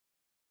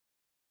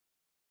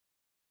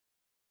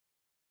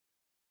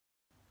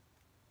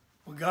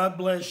Well, God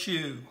bless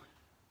you.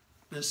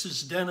 This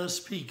is Dennis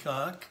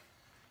Peacocke,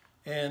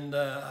 and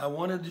I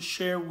wanted to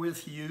share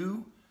with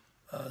you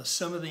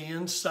some of the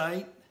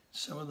insight,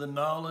 some of the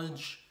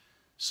knowledge,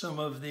 some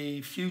of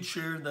the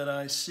future that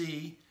I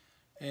see,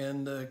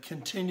 and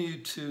continue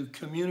to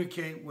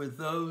communicate with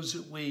those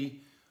that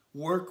we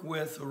work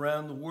with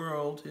around the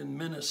world in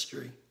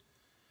ministry,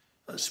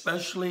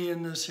 especially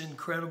in this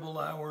incredible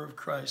hour of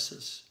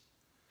crisis.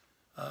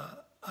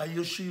 I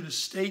issued a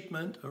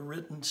statement, a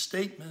written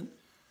statement,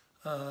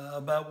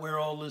 about where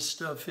all this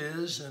stuff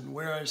is and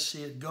where I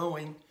see it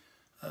going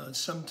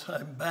some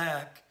time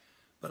back.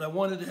 But I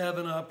wanted to have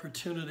an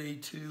opportunity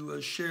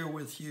to share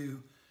with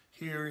you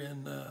here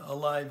in a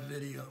live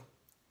video.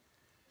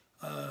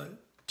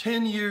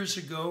 10 years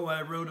ago,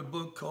 I wrote a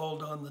book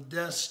called On the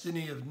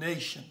Destiny of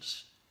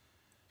Nations.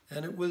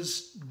 And it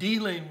was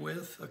dealing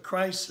with a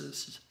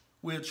crisis,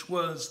 which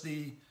was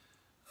the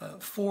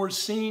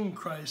foreseen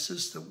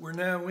crisis that we're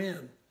now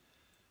in.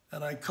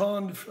 And I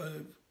coined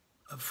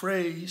a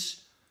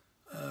phrase,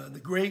 the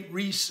Great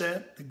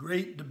Reset, the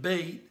Great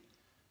Debate.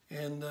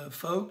 And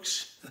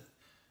folks,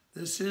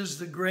 this is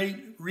the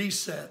Great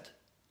Reset.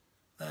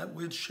 That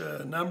which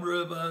a number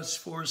of us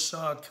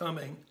foresaw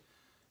coming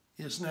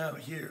is now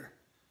here.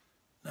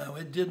 Now,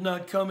 it did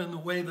not come in the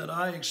way that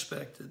I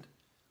expected.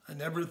 I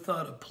never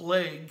thought a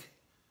plague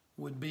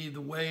would be the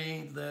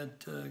way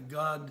that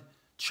God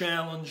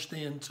challenged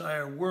the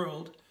entire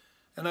world.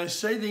 And I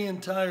say the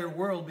entire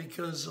world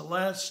because the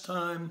last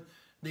time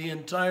the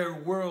entire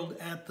world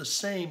at the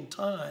same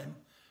time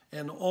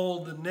and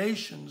all the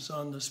nations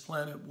on this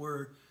planet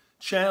were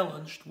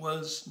challenged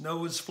was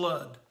Noah's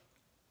flood.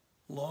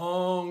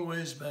 Long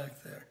ways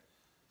back there.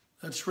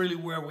 That's really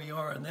where we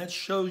are, and that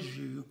shows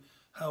you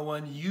how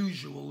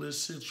unusual this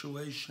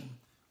situation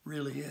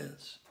really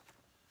is.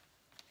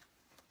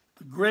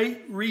 The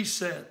Great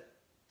Reset.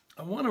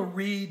 I want to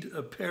read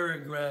a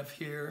paragraph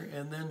here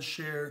and then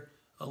share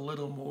a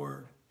little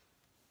more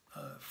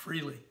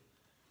freely.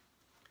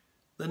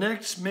 The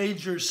next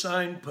major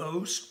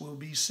signpost will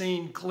be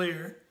seen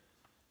clear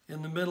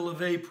in the middle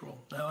of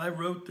April. Now, I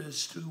wrote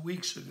this 2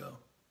 weeks ago.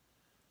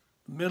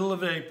 The middle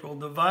of April,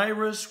 the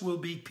virus will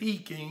be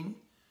peaking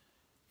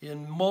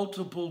in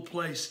multiple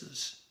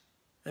places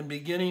and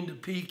beginning to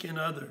peak in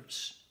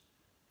others,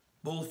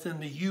 both in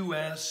the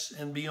U.S.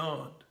 and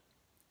beyond.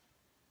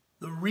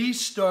 The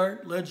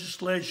restart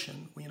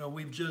legislation,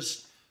 we've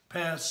just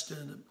passed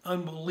an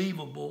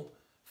unbelievable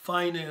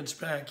finance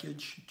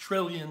package,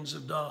 trillions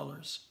of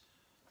dollars,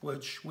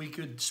 which we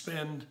could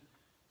spend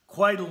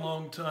quite a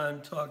long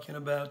time talking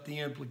about the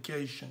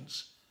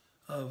implications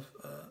of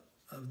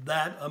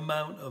that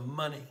amount of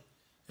money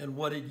and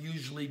what it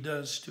usually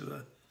does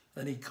to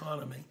an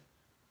economy.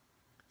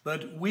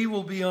 But we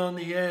will be on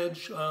the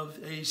edge of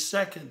a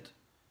second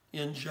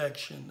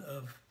injection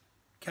of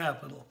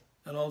capital,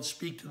 and I'll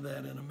speak to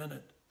that in a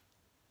minute.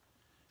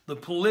 The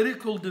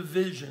political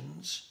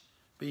divisions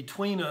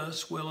between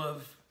us will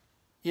have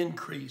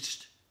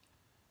increased.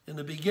 In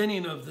the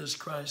beginning of this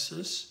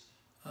crisis,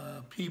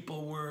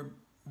 people were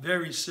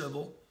very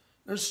civil.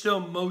 They're still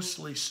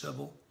mostly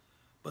civil,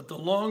 but the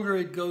longer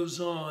it goes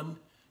on,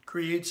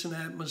 creates an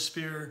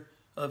atmosphere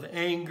of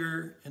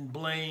anger and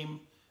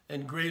blame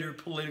and greater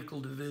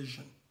political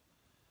division.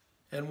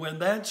 And when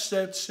that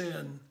sets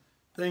in,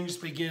 things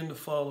begin to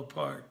fall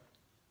apart.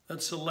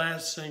 That's the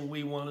last thing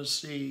we want to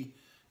see,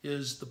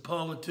 is the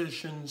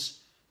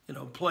politicians,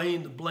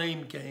 playing the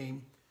blame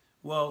game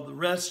while the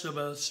rest of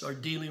us are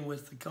dealing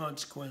with the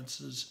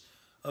consequences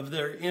of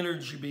their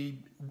energy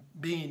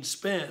being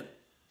spent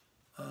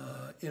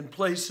in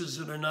places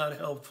that are not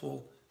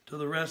helpful to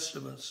the rest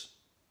of us.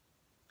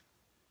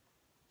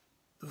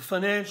 The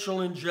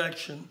financial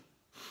injection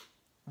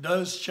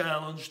does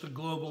challenge the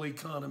global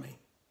economy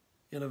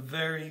in a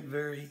very,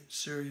 very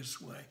serious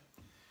way.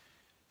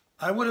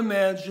 I would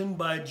imagine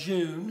by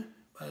June,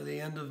 by the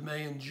end of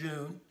May and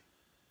June,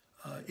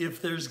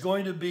 if there's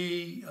going to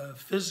be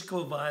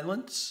physical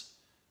violence,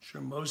 I'm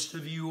sure most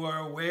of you are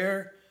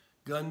aware,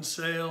 gun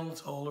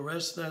sales, all the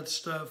rest of that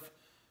stuff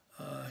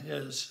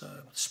has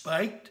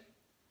spiked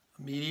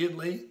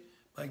immediately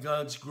by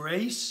God's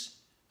grace.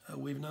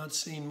 We've not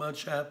seen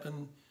much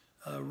happen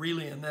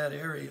really in that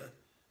area,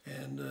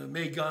 and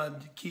may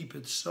God keep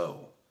it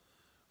so.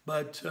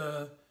 But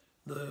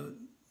the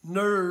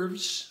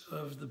nerves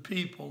of the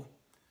people,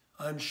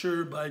 I'm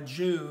sure by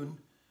June,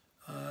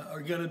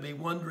 are going to be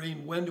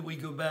wondering, when do we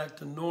go back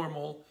to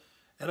normal?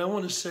 And I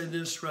want to say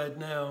this right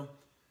now,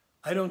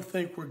 I don't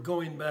think we're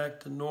going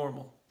back to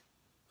normal.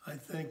 I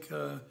think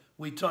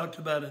we talked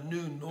about a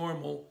new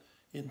normal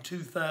in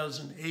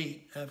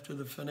 2008 after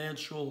the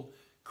financial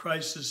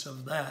crisis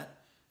of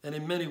that. And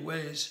in many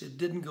ways, it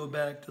didn't go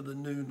back to the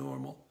new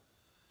normal.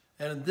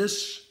 And in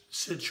this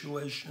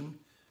situation,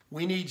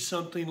 we need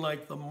something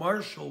like the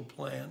Marshall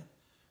Plan.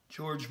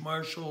 George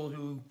Marshall,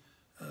 who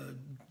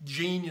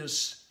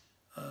genius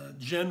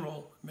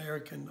general,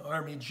 American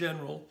Army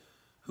general,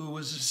 who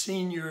was a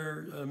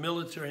senior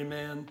military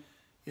man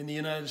in the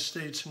United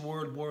States in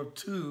World War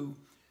II,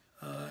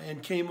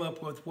 and came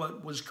up with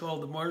what was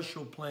called the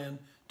Marshall Plan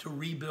to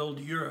rebuild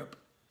Europe.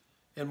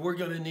 And we're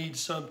going to need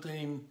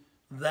something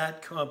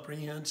that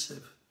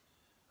comprehensive.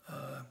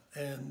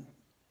 And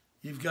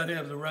you've got to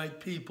have the right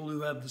people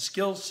who have the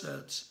skill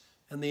sets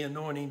and the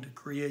anointing to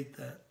create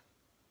that.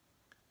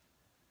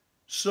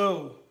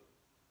 So,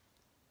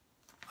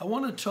 I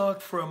want to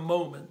talk for a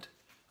moment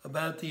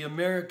about the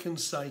American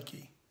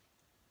psyche.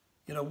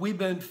 You know, we've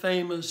been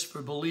famous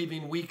for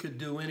believing we could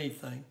do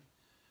anything.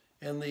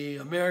 And the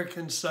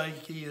American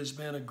psyche has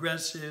been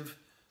aggressive,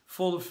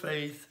 full of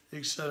faith,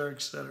 etc.,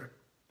 etc.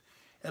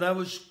 And I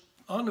was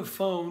on the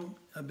phone.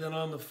 I've been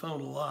on the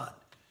phone a lot.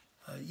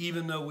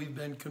 Even though we've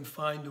been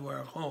confined to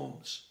our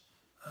homes,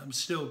 I'm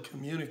still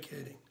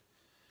communicating.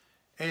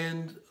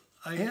 And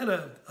I had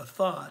a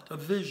thought, a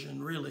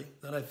vision really,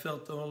 that I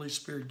felt the Holy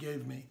Spirit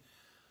gave me,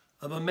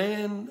 of a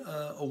man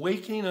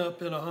waking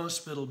up in a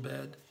hospital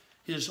bed.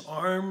 His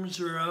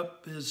arms are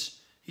up,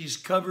 he's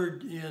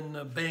covered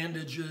in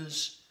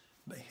bandages,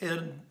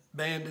 head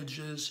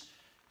bandages.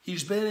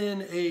 He's been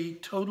in a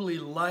totally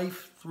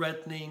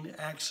life-threatening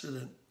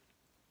accident.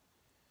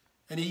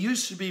 And he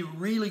used to be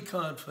really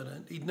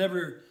confident. He'd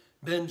never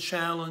been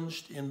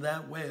challenged in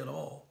that way at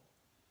all.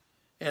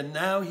 And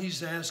now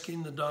he's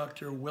asking the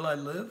doctor, will I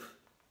live?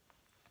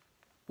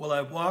 Will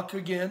I walk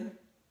again?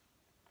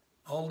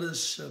 All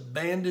this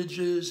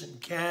bandages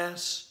and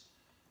casts.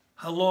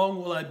 How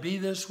long will I be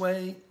this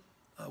way?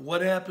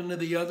 What happened to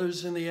the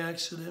others in the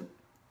accident?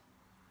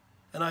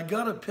 And I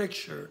got a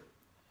picture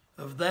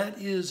of that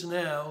is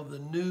now the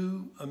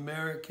new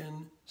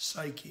American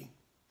psyche.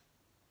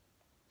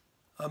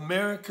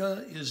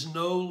 America is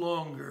no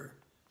longer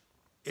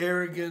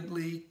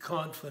arrogantly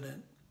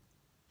confident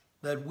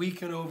that we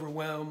can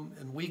overwhelm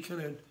and we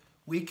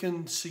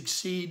can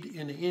succeed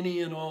in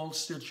any and all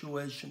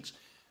situations.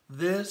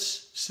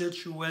 This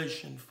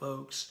situation,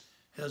 folks,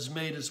 has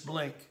made us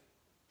blink.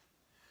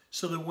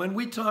 So that when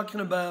we're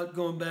talking about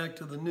going back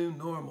to the new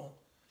normal,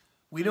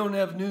 we don't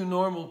have new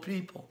normal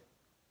people.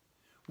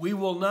 We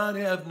will not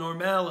have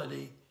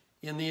normality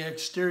in the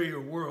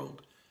exterior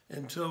world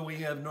until we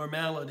have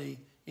normality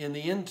in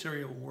the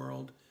interior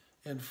world.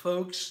 And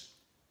folks,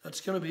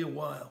 that's going to be a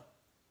while.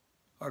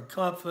 Our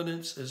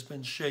confidence has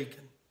been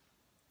shaken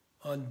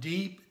on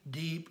deep,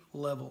 deep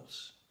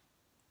levels.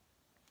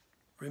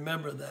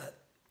 Remember that.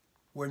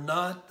 We're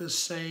not the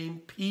same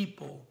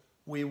people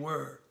we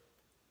were.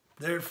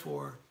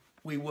 Therefore,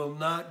 we will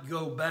not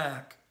go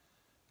back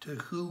to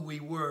who we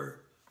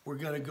were. We're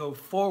going to go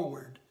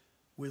forward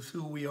with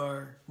who we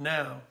are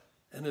now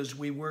and as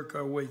we work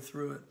our way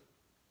through it.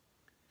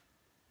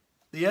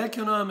 The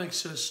economic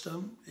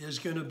system is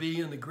going to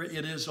be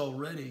it is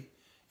already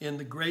in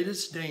the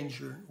greatest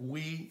danger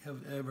we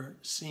have ever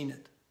seen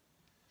it.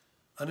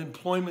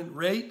 Unemployment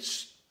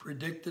rates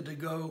predicted to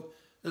go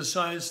as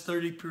high as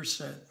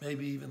 30%,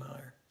 maybe even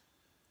higher,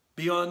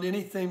 beyond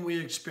anything we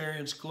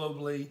experienced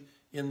globally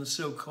in the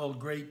so-called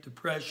Great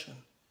Depression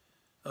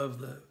of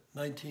the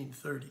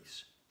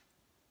 1930s.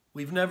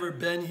 We've never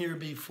been here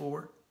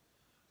before.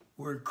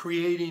 We're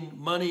creating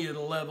money at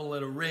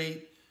a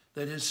rate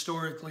that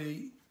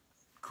historically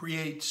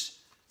creates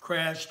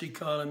crashed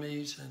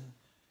economies and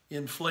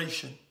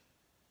inflation.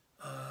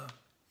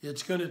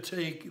 It's going to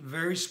take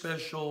very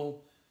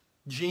special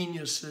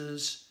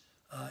geniuses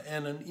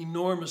and an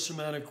enormous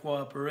amount of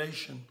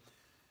cooperation.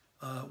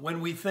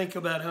 When we think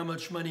about how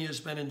much money has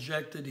been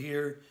injected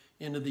here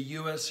into the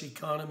U.S.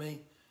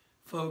 economy,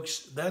 folks,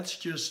 that's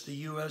just the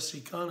U.S.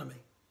 economy.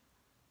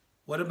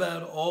 What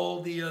about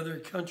all the other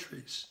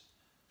countries?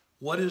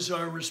 What is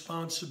our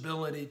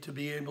responsibility to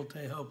be able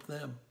to help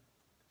them?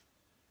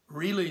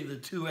 Really, the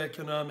two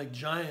economic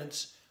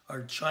giants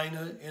are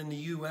China and the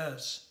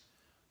U.S.,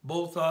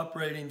 both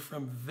operating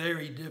from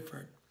very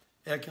different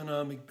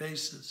economic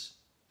bases.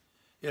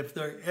 If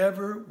there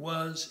ever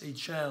was a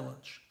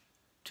challenge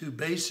to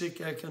basic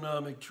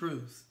economic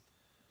truth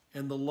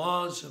and the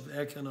laws of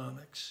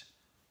economics,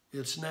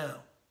 it's now.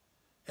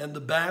 And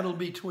the battle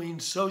between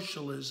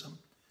socialism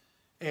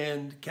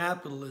and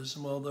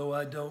capitalism, although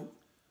I don't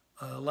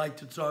like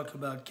to talk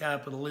about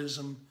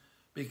capitalism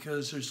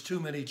because there's too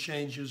many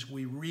changes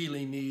we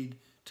really need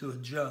to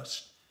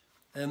adjust.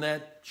 And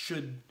that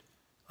should,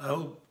 I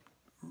hope,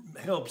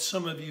 help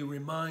some of you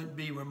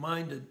be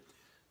reminded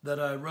that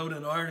I wrote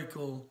an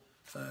article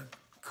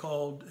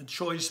called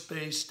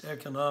Choice-Based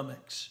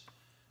Economics,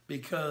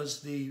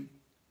 because the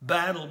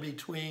battle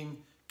between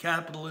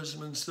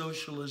capitalism and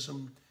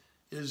socialism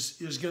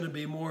is going to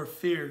be more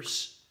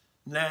fierce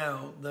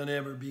now than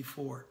ever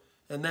before.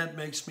 And that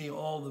makes me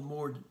all the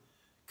more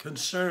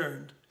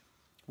concerned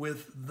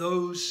with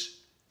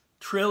those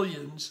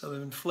trillions of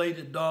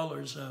inflated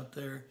dollars out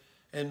there.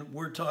 And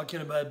we're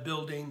talking about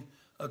building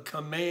a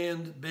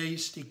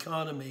command-based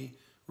economy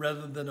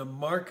rather than a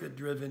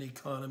market-driven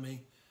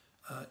economy.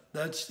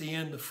 That's the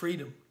end of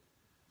freedom.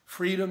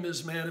 Freedom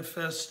is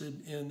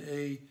manifested in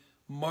a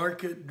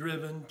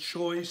market-driven,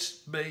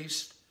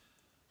 choice-based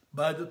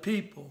by the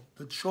people,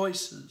 the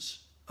choices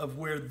of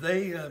where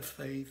they have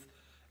faith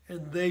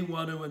and they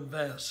want to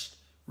invest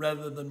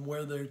rather than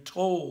where they're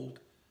told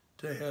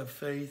to have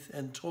faith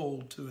and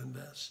told to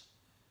invest.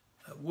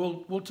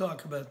 We'll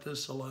talk about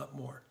this a lot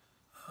more.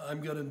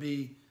 I'm going to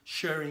be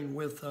sharing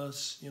with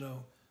us,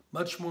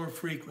 much more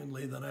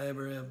frequently than I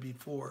ever have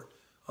before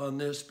on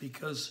this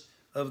because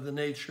of the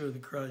nature of the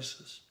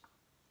crisis.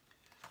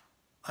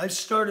 I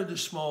started a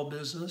small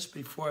business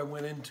before I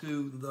went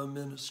into the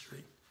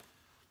ministry.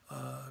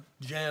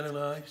 Jan and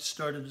I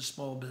started a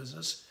small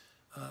business,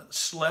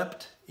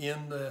 slept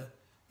in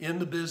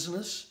the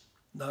business,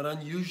 not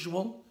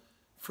unusual.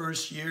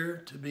 First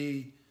year to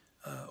be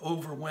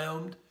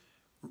overwhelmed.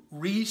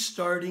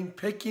 Restarting,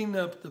 picking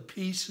up the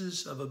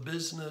pieces of a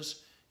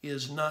business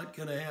is not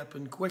going to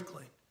happen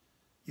quickly.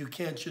 You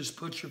can't just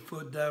put your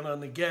foot down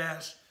on the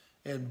gas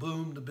and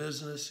boom, the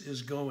business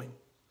is going.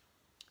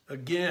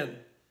 Again,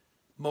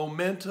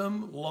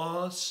 momentum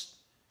lost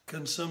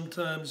can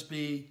sometimes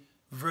be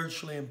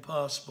virtually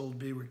impossible to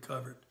be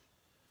recovered.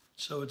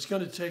 So it's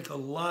going to take a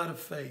lot of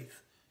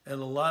faith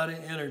and a lot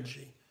of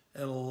energy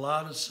and a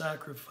lot of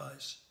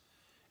sacrifice.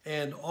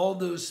 And all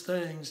those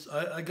things,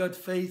 I got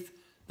faith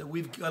that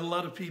we've got a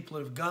lot of people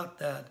that have got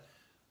that,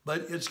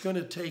 but it's going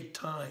to take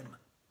time.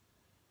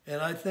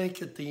 And I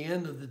think at the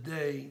end of the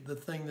day, the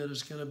thing that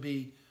is going to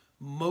be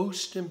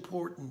most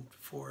important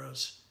for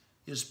us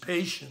is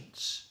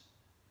patience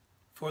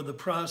for the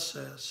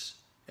process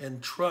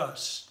and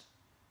trust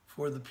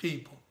for the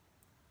people.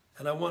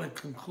 And I want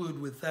to conclude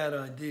with that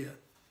idea.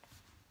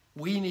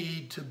 We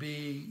need to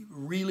be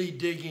really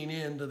digging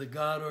into the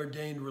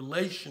God-ordained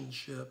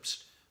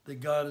relationships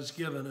that God has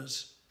given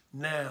us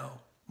now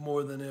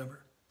more than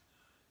ever.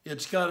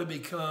 It's got to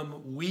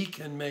become we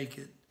can make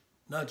it,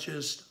 not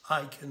just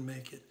I can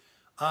make it.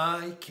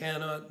 I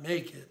cannot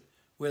make it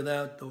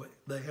without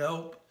the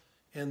help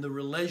and the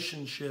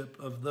relationship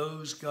of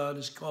those God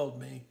has called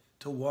me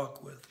to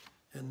walk with,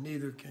 and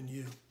neither can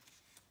you.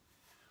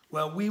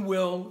 Well, we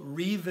will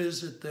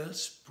revisit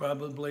this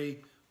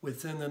probably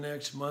within the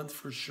next month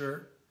for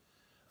sure.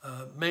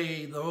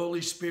 May the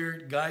Holy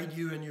Spirit guide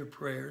you in your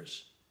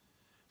prayers.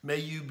 May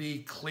you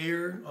be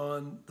clear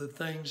on the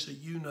things that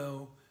you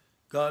know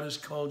God has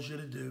called you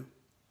to do.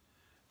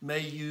 May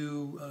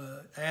you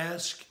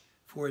ask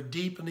for a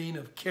deepening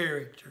of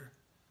character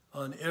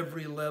on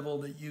every level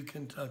that you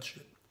can touch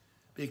it,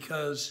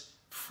 because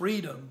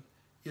freedom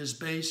is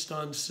based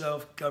on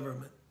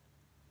self-government.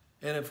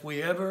 And if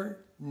we ever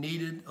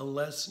needed a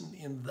lesson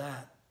in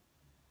that,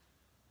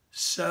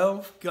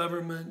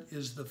 self-government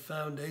is the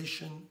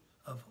foundation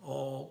of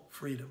all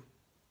freedom.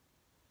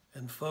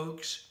 And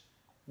folks,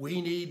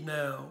 we need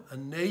now a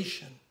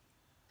nation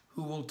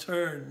who will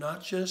turn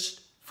not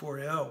just for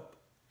help,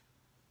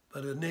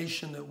 but a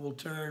nation that will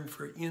turn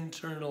for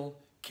internal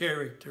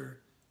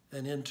character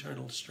and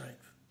internal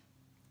strength.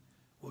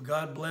 Well,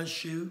 God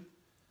bless you.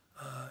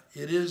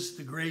 It is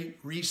the great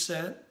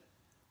reset,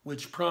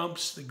 which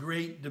prompts the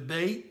great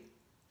debate,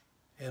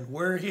 and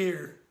we're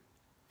here,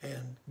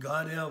 and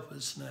God help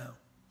us now.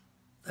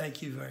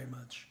 Thank you very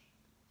much.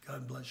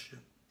 God bless you.